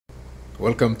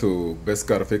Welcome to Best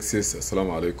Car Fixes.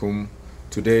 Assalamu alaikum.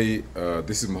 Today,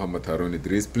 this is Muhammad Harun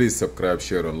Idris. Please subscribe,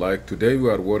 share, and like. Today we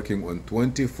are working on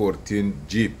 2014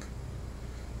 Jeep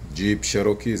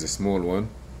Cherokee is a small one,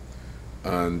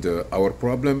 and our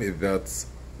problem is that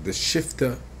the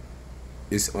shifter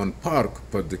is on park,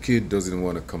 but the key doesn't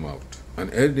want to come out.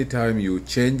 And anytime you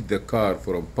change the car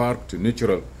from park to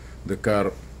neutral, the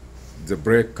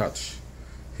brake catch.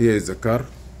 Here is the car.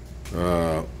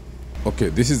 Okay,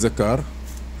 this is the car.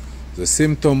 The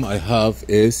symptom I have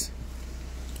is,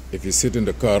 if you sit in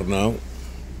the car now,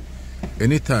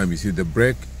 anytime you see the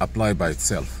brake apply by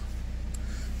itself,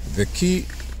 the key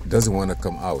doesn't want to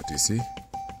come out, you see.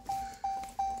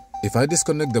 If I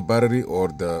disconnect the battery, or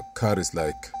the car is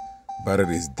like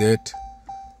battery is dead,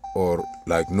 or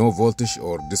like no voltage,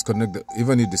 or disconnect the,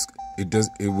 even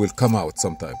it will come out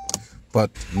sometime. But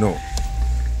no,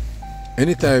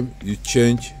 anytime you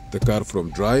change the car from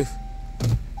drive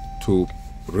to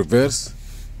reverse,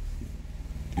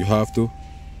 you have to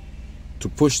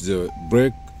push the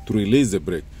brake to release the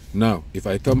brake. Now if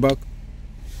I come back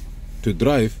to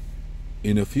drive,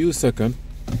 in a few seconds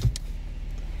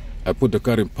I put the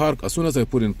car in park. As soon as I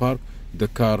put in park, the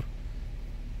car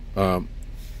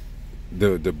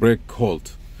the brake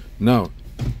hold. Now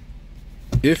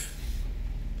if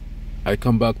I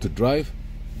come back to drive,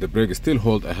 the brake is still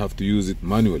hold. I have to use it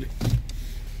manually.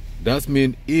 That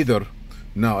means either,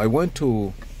 now I want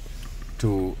to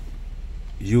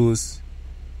use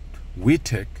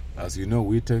WeTech. As you know,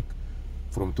 WeTech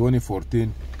from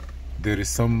 2014, there is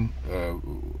some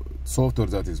software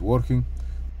that is working,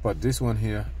 but this one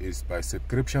here is by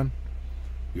subscription.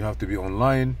 You have to be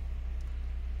online,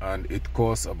 and it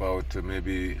costs about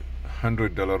maybe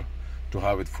 $100 to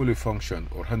have it fully function,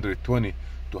 or $120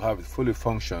 to have it fully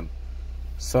function.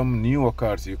 Some newer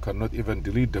cars you cannot even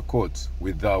delete the codes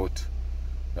without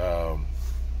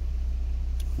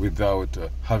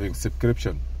having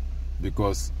subscription,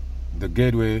 because the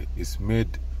gateway is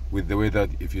made with the way that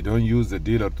if you don't use the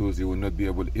dealer tools, you will not be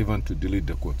able even to delete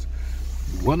the codes.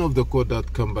 One of the code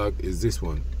that come back is this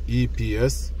one,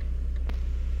 EPS,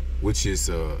 which is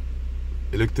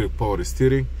electric power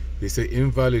steering. They say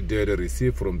invalid data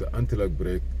received from the anti-lock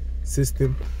brake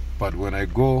system. But when I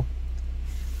go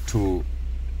to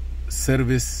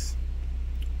service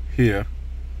here,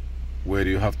 where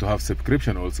you have to have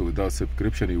subscription also, without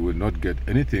subscription you will not get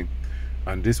anything.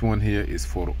 And this one here is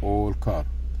for all car,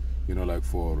 you know, like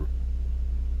for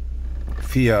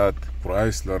Fiat,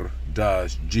 Chrysler,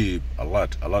 Dodge, Jeep, a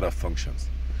lot of functions.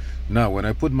 Now when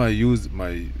I put my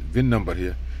VIN number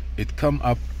here, it come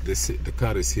up, the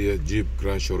car is here, Jeep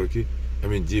Cherokee,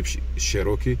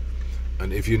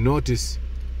 and if you notice,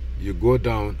 you go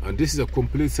down, and this is a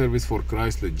complete service for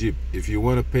Chrysler, Jeep. If you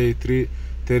want to pay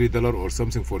 $30 or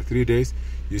something for 3 days,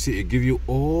 you see it give you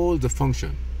all the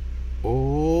function,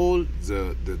 all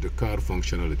the car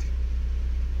functionality,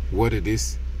 what it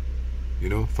is, you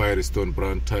know, Firestone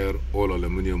brand tire, all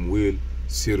aluminum wheel,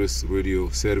 Sirius radio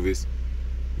service,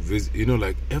 you know,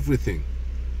 like everything,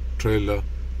 trailer,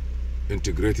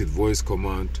 integrated voice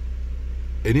command,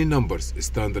 any numbers,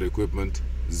 standard equipment,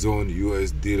 zone,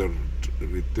 US dealer,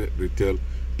 retail.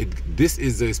 This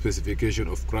is the specification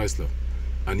of Chrysler,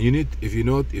 and you need, if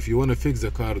you want to fix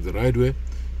the car the right way,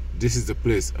 this is the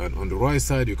place. And on the right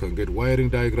side you can get wiring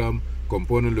diagram,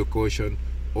 component location,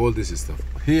 all this stuff.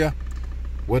 Here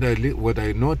what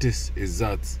I notice is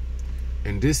that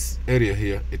in this area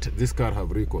here, this car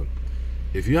have recall.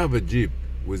 If you have a Jeep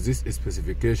with this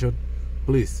specification,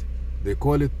 please, they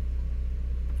call it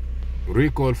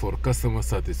recall for customer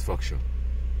satisfaction.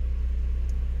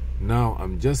 Now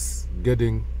I'm just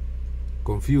getting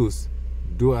confused.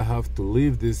 Do I have to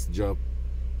leave this job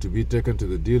to be taken to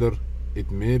the dealer?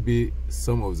 It may be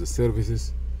some of the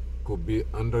services could be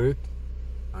under it,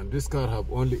 and this car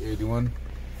have only 81,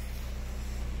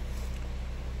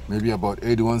 maybe about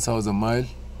 81,000 miles.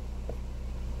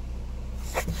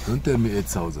 Don't tell me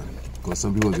 8,000, because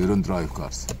some people, they don't drive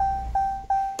cars,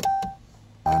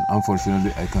 and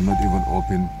unfortunately I cannot even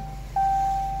open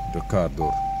the car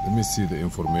door. Let me see the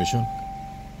information.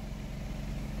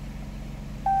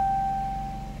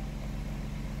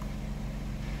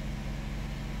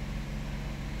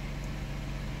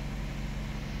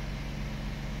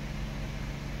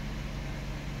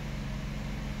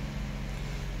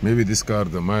 Maybe this car,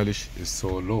 the mileage is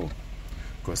so low,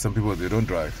 because some people, they don't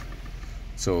drive.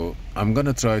 So I'm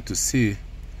gonna try to see,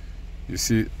 you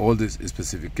see all this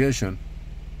specification.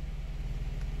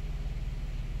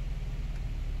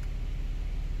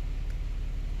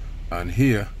 And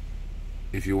here,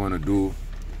 if you want to do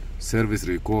service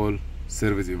recall,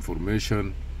 service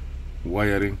information,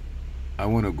 wiring, I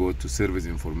want to go to service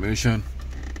information,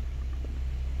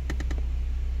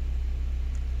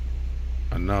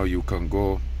 and now you can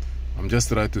go. I'm just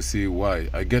trying to see why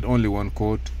I get only one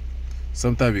code.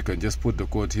 Sometimes you can just put the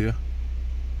code here.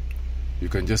 You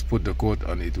can just put the code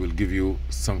and it will give you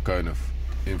some kind of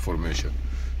information.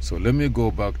 So let me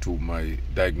go back to my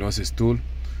diagnosis tool,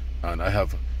 and I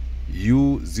have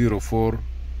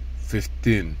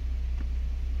U0415.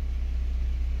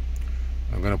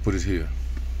 I'm gonna put it here.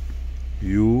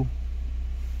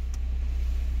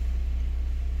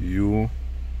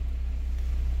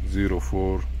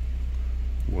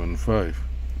 U0415.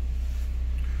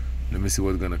 Let me see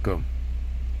what's gonna come.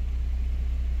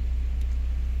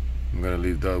 I'm gonna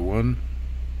leave that one,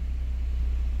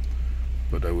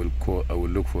 but I will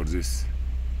look for this.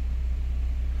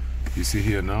 You see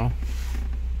here now,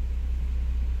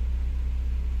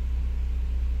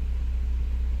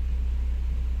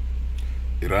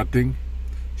 erratic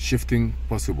shifting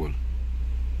possible,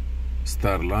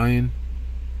 star line,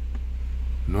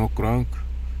 no crank,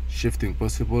 shifting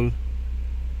possible,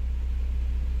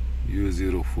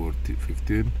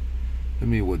 U0415. Let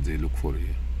me what they look for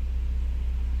here.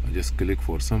 I just click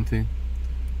for something.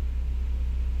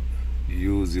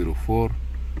 U04.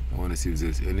 I want to see if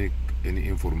there's any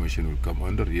information will come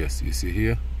under. Yes, you see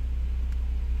here,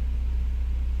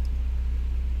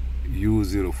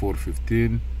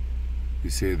 U0415. You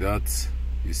say that's,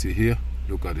 you see here,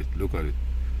 look at it, look at it.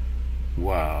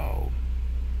 Wow.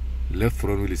 Left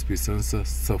front wheel speed sensor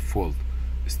sub-fault,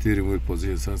 steering wheel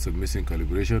position sensor missing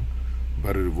calibration,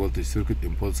 battery voltage circuit,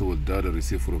 impulsive data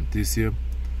received from TCM.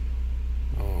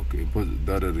 Okay, impulsive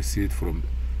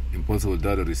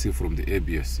data received from the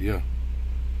ABS. Yeah.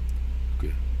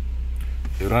 Okay.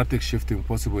 Erratic shifting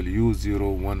possible,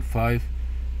 U015.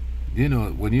 You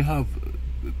know, when you have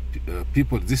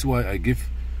people, this is why I give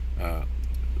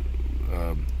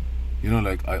you know,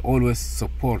 like I always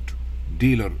support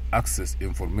dealer access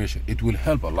information. It will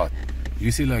help a lot.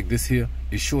 You see, like this here,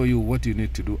 it show you what you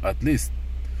need to do at least.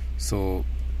 So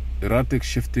erratic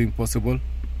shifting possible.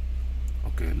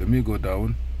 Okay, let me go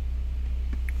down.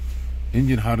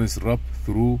 Engine harness wrap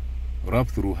through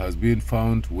has been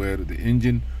found where the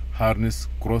engine harness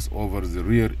cross over the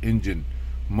rear engine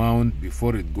mount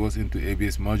before it goes into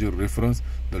ABS module. Reference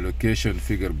the location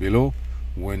figure below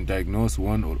when diagnose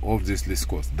one or of this list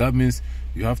codes. That means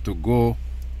you have to go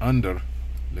under.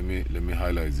 Let me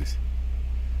highlight this.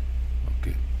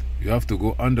 Okay, you have to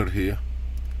go under here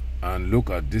and look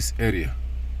at this area.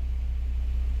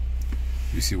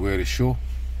 You see where it show.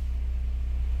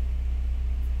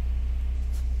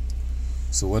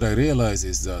 So what I realize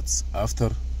is that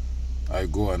after I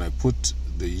go and I put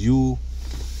the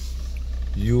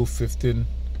U0415,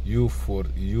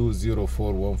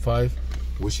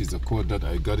 which is the code that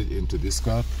I got it into this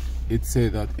car, it say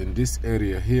that in this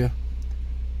area here,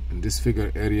 in this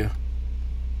figure area,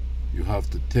 you have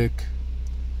to take,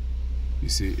 you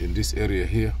see, in this area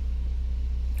here,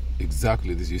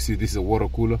 exactly this. You see, this is a water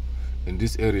cooler. In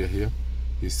this area here,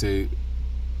 you say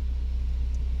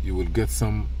you will get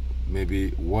some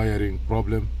maybe wiring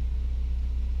problem.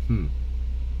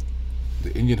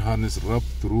 The engine harness wrap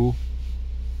through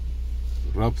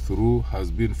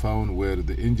has been found where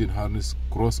the engine harness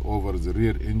cross over the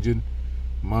rear engine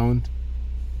mount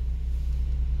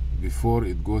before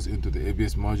it goes into the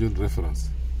ABS module. Reference.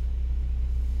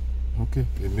 Okay,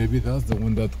 and maybe that's the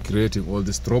one that creating all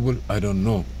this trouble. I don't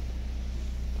know.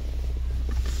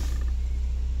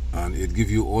 And it give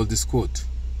you all this code.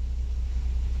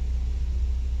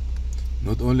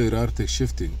 Not only erratic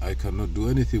shifting, I cannot do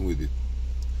anything with it.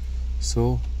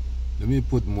 So let me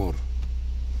put more.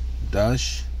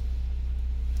 -00.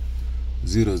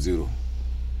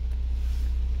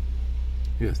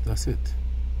 Yes, that's it.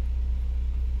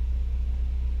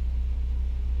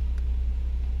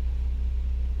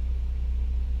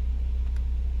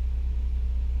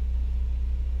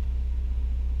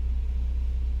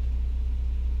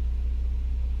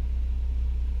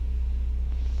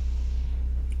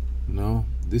 Now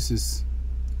this is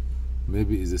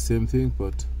maybe is the same thing,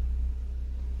 but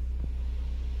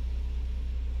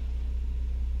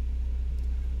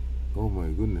oh my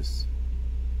goodness.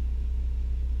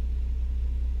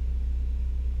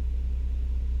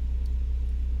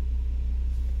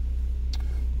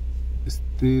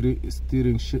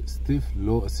 Steering stiff,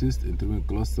 low assist, intermittent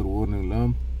cluster warning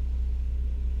lamp,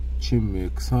 chim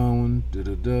make sound,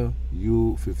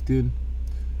 U15.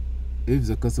 If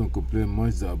the customer complaint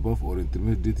match the above or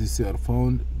intermediate DTC are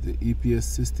found, the EPS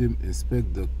system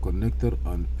inspect the connector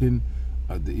and pin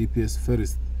at the EPS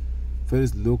first.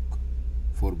 First look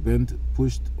for bent,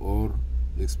 pushed or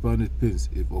expanded pins.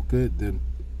 If okay, then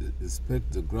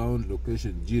inspect the ground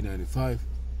location G95.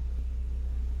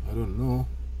 I don't know.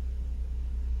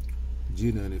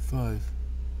 G95.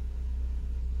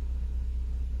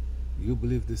 You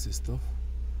believe this is stuff?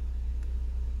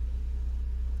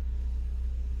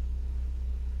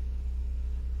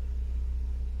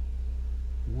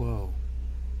 Wow.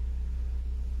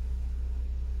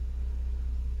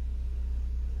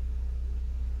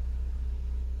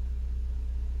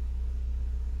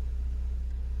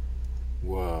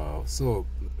 Wow. So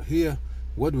here,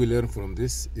 what we learn from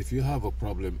this, if you have a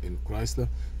problem in Chrysler,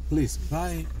 please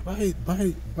buy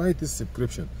this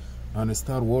subscription and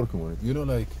start working on it. You know,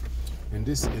 like in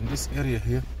this area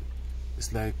here,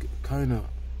 it's like kind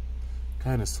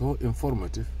of so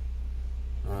informative,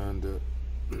 and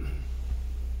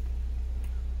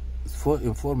it's so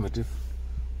informative,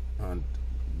 and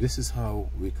this is how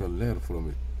we can learn from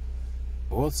it.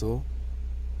 Also,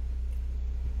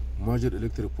 module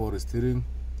electric power steering,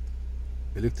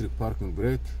 electric parking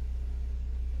brake.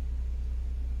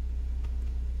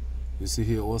 You see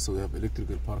here also we have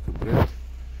electrical parking brake.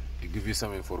 It gives you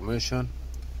some information.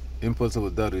 Impulse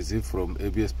of that received from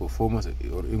ABS performance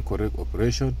or incorrect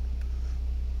operation.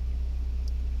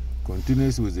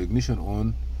 Continues with ignition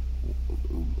on.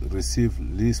 Receive at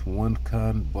least one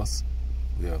CAN bus.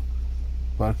 Yeah.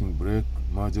 Parking brake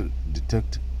module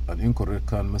detect an incorrect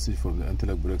CAN message from the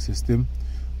anti-lock brake system.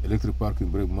 Electric parking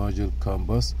brake module CAN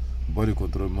bus. Body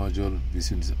control module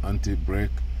business anti-brake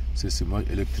system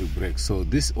electric brake. So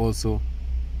this also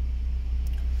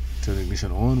turn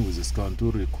ignition on with the scan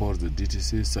tool, records the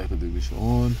DTC, cycle the ignition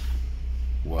on.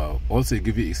 Wow. Also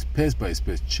give you space by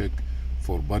space check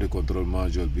for body control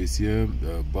module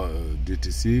BCM,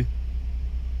 DTC.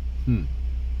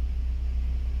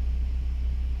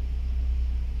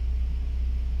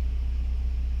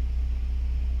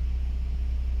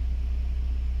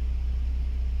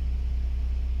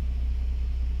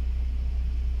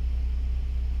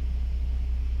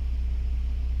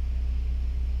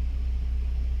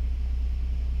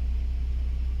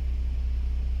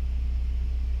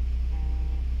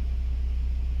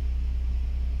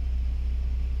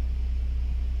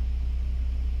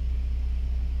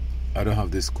 I don't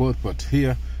have this code, but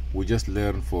here we just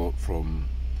learn from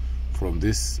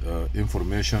this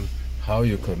information how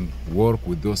you can work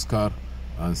with those cars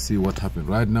and see what happened.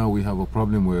 Right now we have a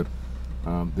problem where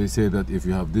they say that if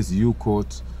you have this U code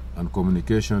and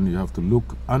communication, you have to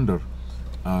look under.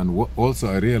 And also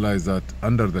I realized that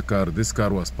under the car, this car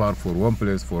was parked for one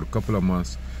place for a couple of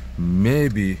months.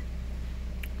 Maybe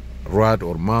rat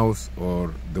or mouse,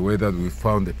 or the way that we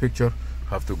found the picture,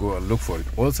 have to go and look for it.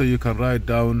 Also you can write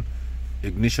down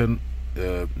ignition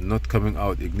not coming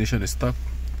out, ignition is stuck,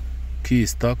 key is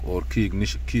stuck, or key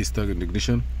is stuck in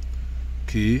ignition,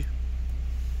 key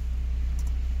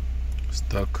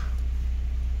stuck,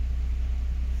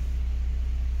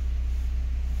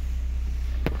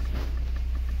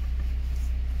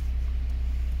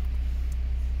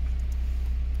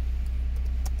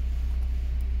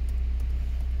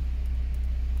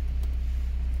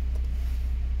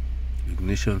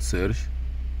 ignition search.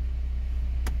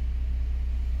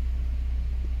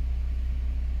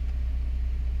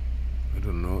 I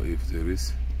don't know if there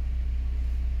is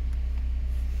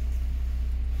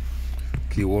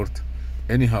keyword.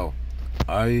 Anyhow,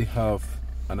 I have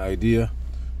an idea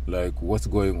like what's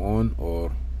going on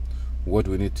or what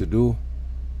we need to do.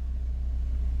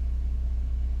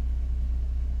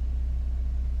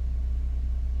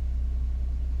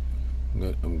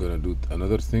 I'm gonna do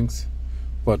another things,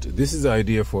 but this is the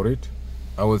idea for it.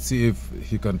 I will see if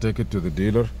he can take it to the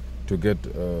dealer to get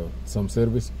some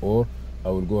service, or I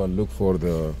will go and look for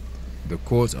the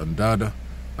codes and data,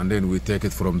 and then we take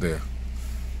it from there.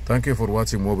 Thank you for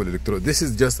watching Mobile Electro. This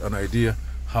is just an idea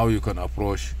how you can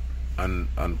approach and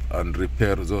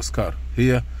repair those cars.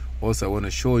 Here also I want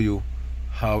to show you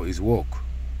how it works.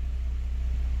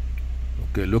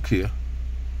 Okay, look here.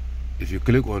 If you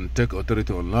click on Tech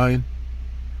Authority Online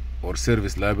or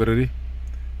Service Library,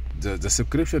 the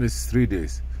subscription is 3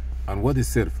 days. And what is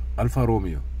served? Alfa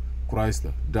Romeo,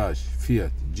 Chrysler, Dodge,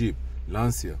 Fiat, Jeep,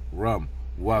 Lancia, Ram,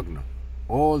 Wagner,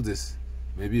 all this.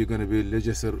 Maybe you're going to be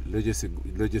legacy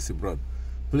brand.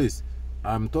 Please,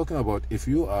 I'm talking about if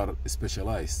you are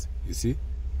specialized. You see,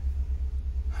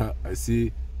 I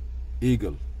see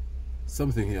Eagle,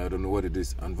 something here, I don't know what it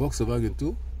is, and Volkswagen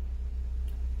too.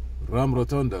 Ram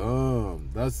Rotunda, oh,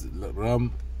 that's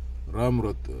RM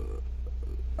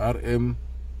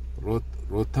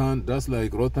Rotan. That's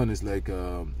like Rotan is like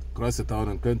Chrysler Town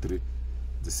and Country,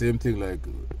 the same thing, like,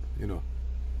 you know.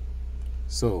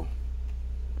 So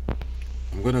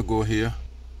I'm gonna go here,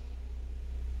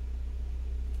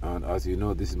 and as you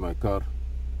know, this is my car.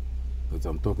 that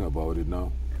I'm talking about it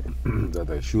now that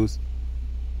I choose.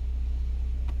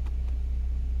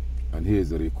 And here is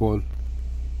the recall.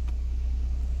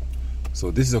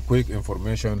 So this is a quick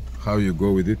information how you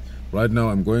go with it. Right now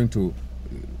I'm going to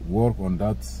work on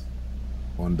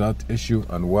that issue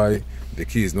and why the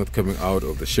key is not coming out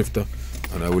of the shifter,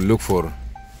 and I will look for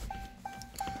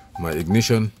my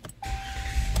ignition,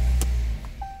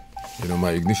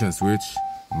 my ignition switch.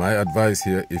 My advice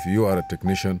here, if you are a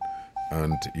technician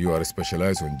and you are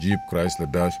specialized on Jeep,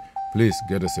 Chrysler, Dodge, please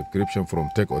get a subscription from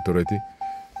Tech Authority,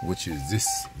 which is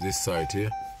this site here.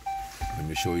 Let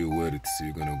me show you where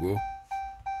you're gonna go.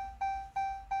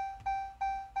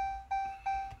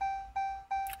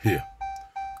 Here,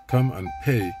 come and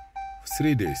pay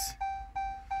 3 days.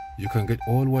 You can get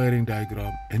all wiring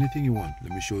diagram, anything you want.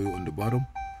 Let me show you on the bottom.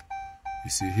 You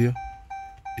see here,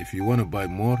 if you want to buy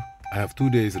more, I have 2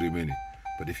 days remaining.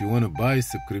 But if you want to buy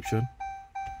subscription,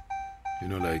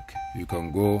 like you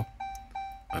can go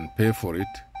and pay for it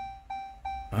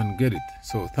and get it.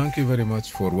 So thank you very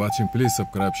much for watching. Please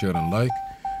subscribe, share and like,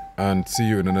 and see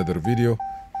you in another video.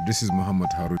 This is Muhammad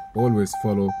Harun. Always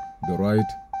follow the right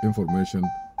information.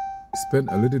 Spend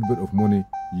a little bit of money,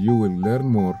 you will learn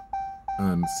more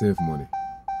and save money.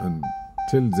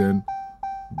 Until then,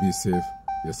 be safe.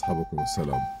 Yashabakum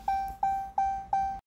salam.